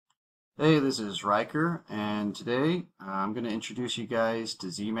Hey, this is Riker, and today I'm going to introduce you guys to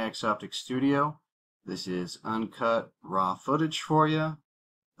Zemax OpticStudio. This is uncut raw footage for you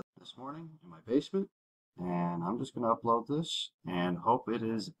this morning in my basement, and I'm just going to upload this and hope it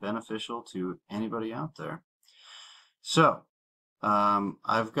is beneficial to anybody out there. So,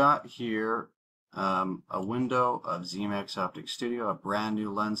 I've got here a window of Zemax OpticStudio, a brand new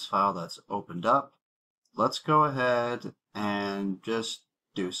lens file that's opened up. Let's go ahead and just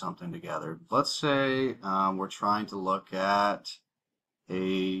do something together. Let's say we're trying to look at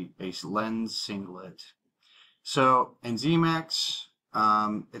a lens singlet. So in Zemax,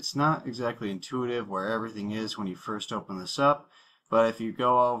 it's not exactly intuitive where everything is when you first open this up, but if you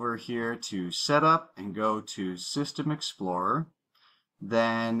go over here to Setup and go to System Explorer,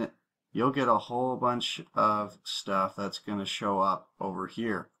 then you'll get a whole bunch of stuff that's going to show up over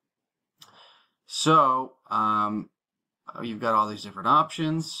here. So, you've got all these different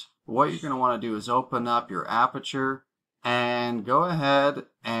options. What you're going to want to do is open up your aperture and go ahead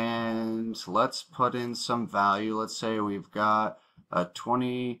and let's put in some value. Let's say we've got a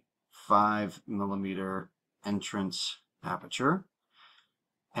 25 millimeter entrance aperture,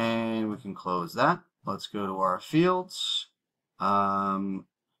 and we can close that. Let's go to our fields.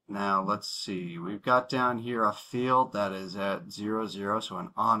 Now let's see, we've got down here a field that is at 0, 0, so an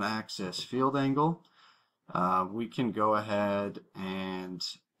on-axis field angle. We can go ahead and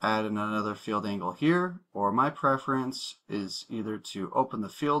add in another field angle here, or my preference is either to open the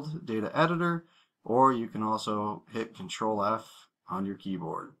field data editor, or you can also hit Control F on your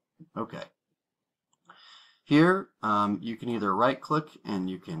keyboard. Okay. Here, you can either right-click and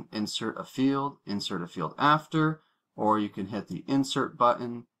you can insert a field after, or you can hit the Insert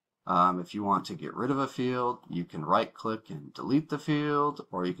button. If you want to get rid of a field, you can right-click and delete the field,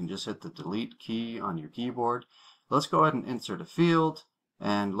 or you can just hit the Delete key on your keyboard. Let's go ahead and insert a field,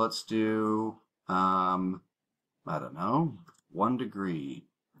 and let's do, I don't know, 1 degree.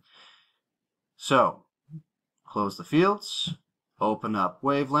 So, close the fields, open up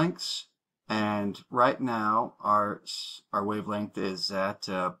wavelengths, and right now our wavelength is at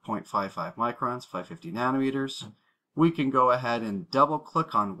 0.55 microns, 550 nanometers. We can go ahead and double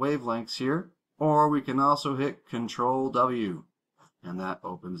click on wavelengths here, or we can also hit Control W, and that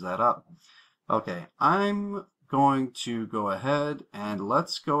opens that up. Okay, I'm going to go ahead and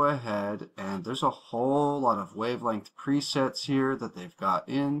let's go ahead, and there's a whole lot of wavelength presets here that they've got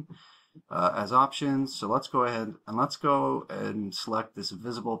in as options. So let's go ahead and select this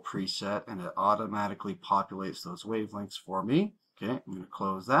visible preset, and it automatically populates those wavelengths for me. Okay, I'm going to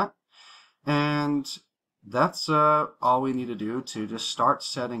close that, and that's all we need to do to just start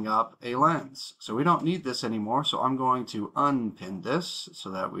setting up a lens. So we don't need this anymore, so I'm going to unpin this so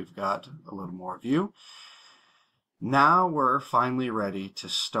that we've got a little more view. Now we're finally ready to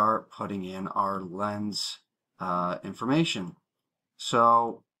start putting in our lens information.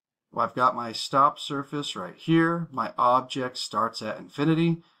 So I've got my stop surface right here. My object starts at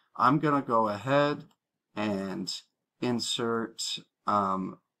infinity. I'm going to go ahead and insert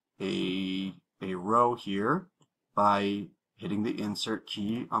a row here by hitting the Insert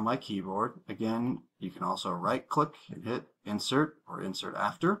key on my keyboard. Again, you can also right click and hit Insert or Insert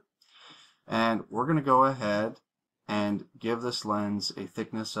After. And we're going to go ahead and give this lens a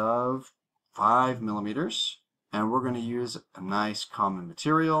thickness of 5 millimeters. And we're going to use a nice common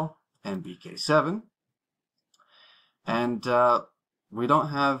material, NBK7. And we don't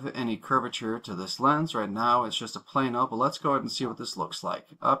have any curvature to this lens right now. It's just a plano, but let's go ahead and see what this looks like.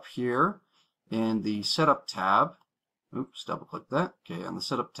 Up here in the Setup tab, oops, double click that. Okay, on the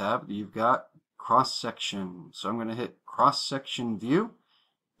Setup tab, you've got cross section. So I'm going to hit cross section view,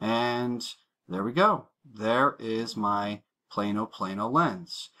 and there we go. There is my plano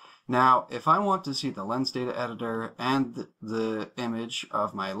lens. Now, if I want to see the lens data editor and the image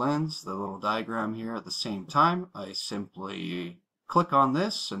of my lens, the little diagram here at the same time, I simply click on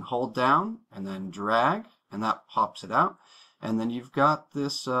this and hold down and then drag, and that pops it out. And then you've got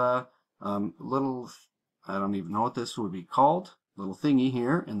this little, I don't even know what this would be called, little thingy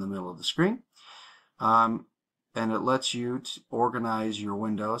here in the middle of the screen. And it lets you organize your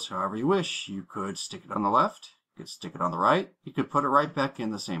windows however you wish. You could stick it on the left, you could stick it on the right, you could put it right back in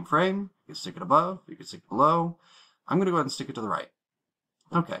the same frame, you could stick it above, you could stick it below. I'm going to go ahead and stick it to the right.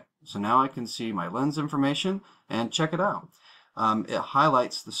 Okay, so now I can see my lens information, and check it out. It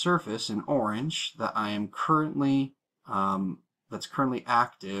highlights the surface in orange that I am currently that's currently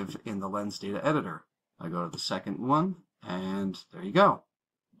active in the lens data editor. I go to the second one, and there you go.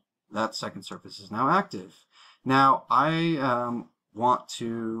 That second surface is now active. Now I want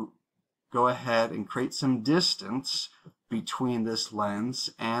to go ahead and create some distance between this lens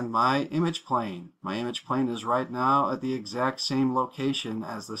and my image plane. My image plane is right now at the exact same location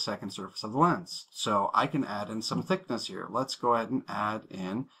as the second surface of the lens. So I can add in some thickness here. Let's go ahead and add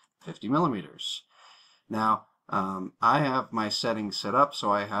in 50 millimeters. Now, I have my settings set up,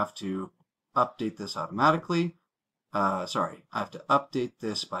 so I have to update this automatically. Sorry, I have to update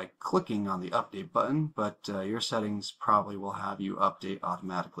this by clicking on the update button, but your settings probably will have you update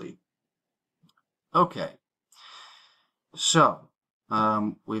automatically. Okay, so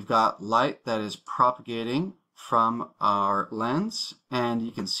we've got light that is propagating from our lens, and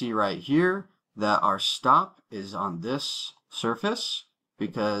you can see right here that our stop is on this surface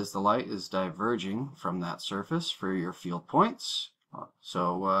because the light is diverging from that surface for your field points.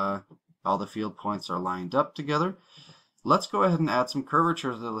 So all the field points are lined up together. Let's go ahead and add some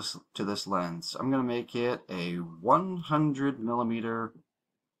curvature to this lens. I'm going to make it a 100 millimeter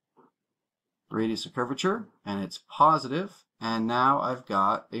radius of curvature, and it's positive. And now I've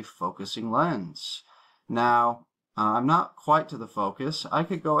got a focusing lens. Now, I'm not quite to the focus. I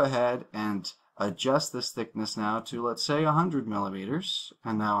could go ahead and adjust this thickness now to, let's say, 100 millimeters.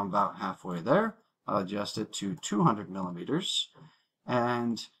 And now I'm about halfway there. I'll adjust it to 200 millimeters.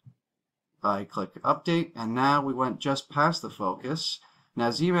 And I click update, and now we went just past the focus. Now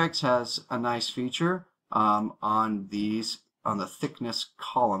Zemax has a nice feature on the thickness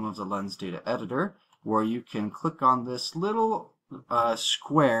column of the lens data editor, where you can click on this little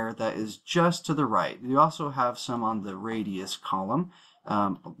square that is just to the right. You also have some on the radius column.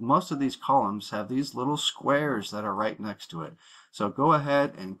 Most of these columns have these little squares that are right next to it. So go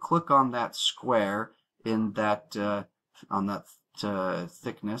ahead and click on that square in that on that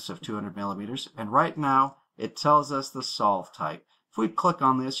thickness of 200 millimeters, and right now it tells us the solve type. If we click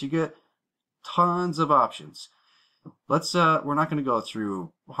on this, you get tons of options. We're not going to go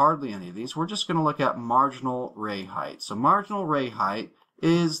through hardly any of these. We're just going to look at marginal ray height. So marginal ray height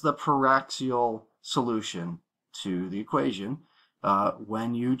is the paraxial solution to the equation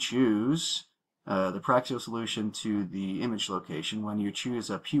when you choose the paraxial solution to the image location when you choose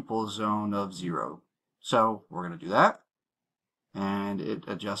a pupil zone of 0. So we're going to do that. And it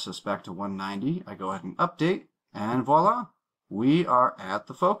adjusts us back to 190. I go ahead and update, and voila, we are at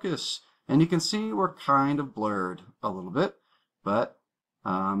the focus. And you can see we're kind of blurred a little bit, but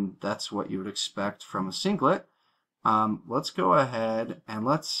that's what you would expect from a singlet. Let's go ahead and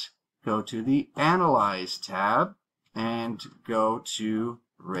let's go to the Analyze tab and go to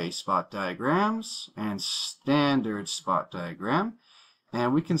Ray Spot Diagrams and Standard Spot Diagram.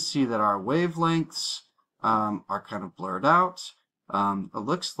 And we can see that our wavelengths are kind of blurred out. It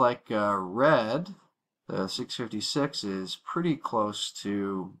looks like red, the 656, is pretty close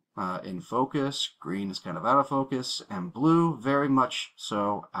to in focus. Green is kind of out of focus, and blue very much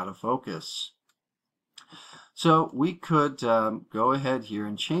so out of focus. So we could go ahead here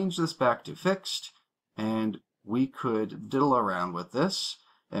and change this back to fixed, and we could diddle around with this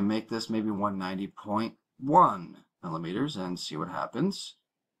and make this maybe 190.1 millimeters and see what happens.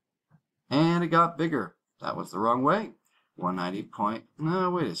 And it got bigger. That was the wrong way. 190.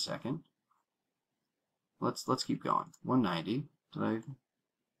 No, wait a second. Let's keep going. 190.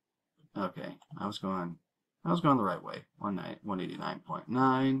 Okay, I was going the right way.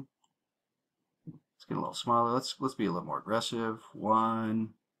 189.9. Let's get a little smaller. Let's be a little more aggressive.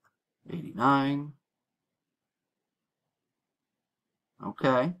 189.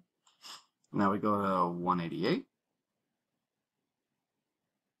 Okay. Now we go to 188.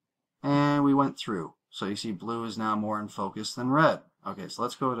 And we went through. So you see blue is now more in focus than red. Okay, so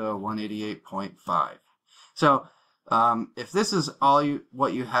let's go to 188.5. So if this is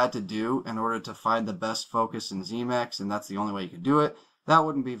what you had to do in order to find the best focus in Zemax, and that's the only way you could do it, that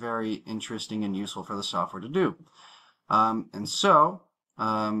wouldn't be very interesting and useful for the software to do. And so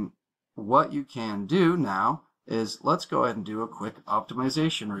what you can do now is let's go ahead and do a quick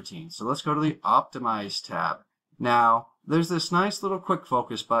optimization routine. So let's go to the Optimize tab. Now, there's this nice little quick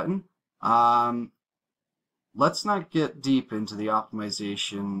focus button. Let's not get deep into the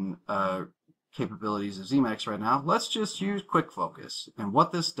optimization capabilities of Zemax right now. Let's just use quick focus. And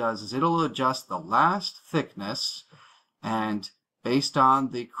what this does is it'll adjust the last thickness, and based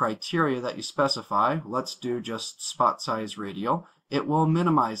on the criteria that you specify, let's do just spot size radial, it will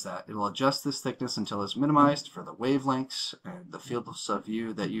minimize that. It will adjust this thickness until it's minimized for the wavelengths and the fields of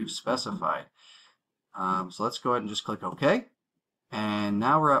view that you've specified. So let's go ahead and just click OK. And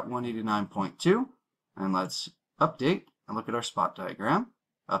now we're at 189.2. And let's update and look at our spot diagram.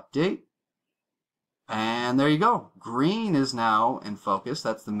 Update. And there you go. Green is now in focus.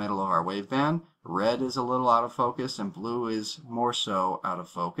 That's the middle of our waveband. Red is a little out of focus, and blue is more so out of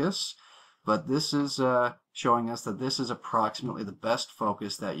focus. but this is showing us that this is approximately the best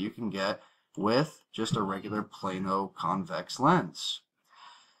focus that you can get with just a regular Plano-Convex lens.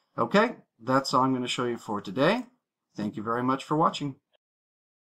 Okay, that's all I'm going to show you for today. Thank you very much for watching.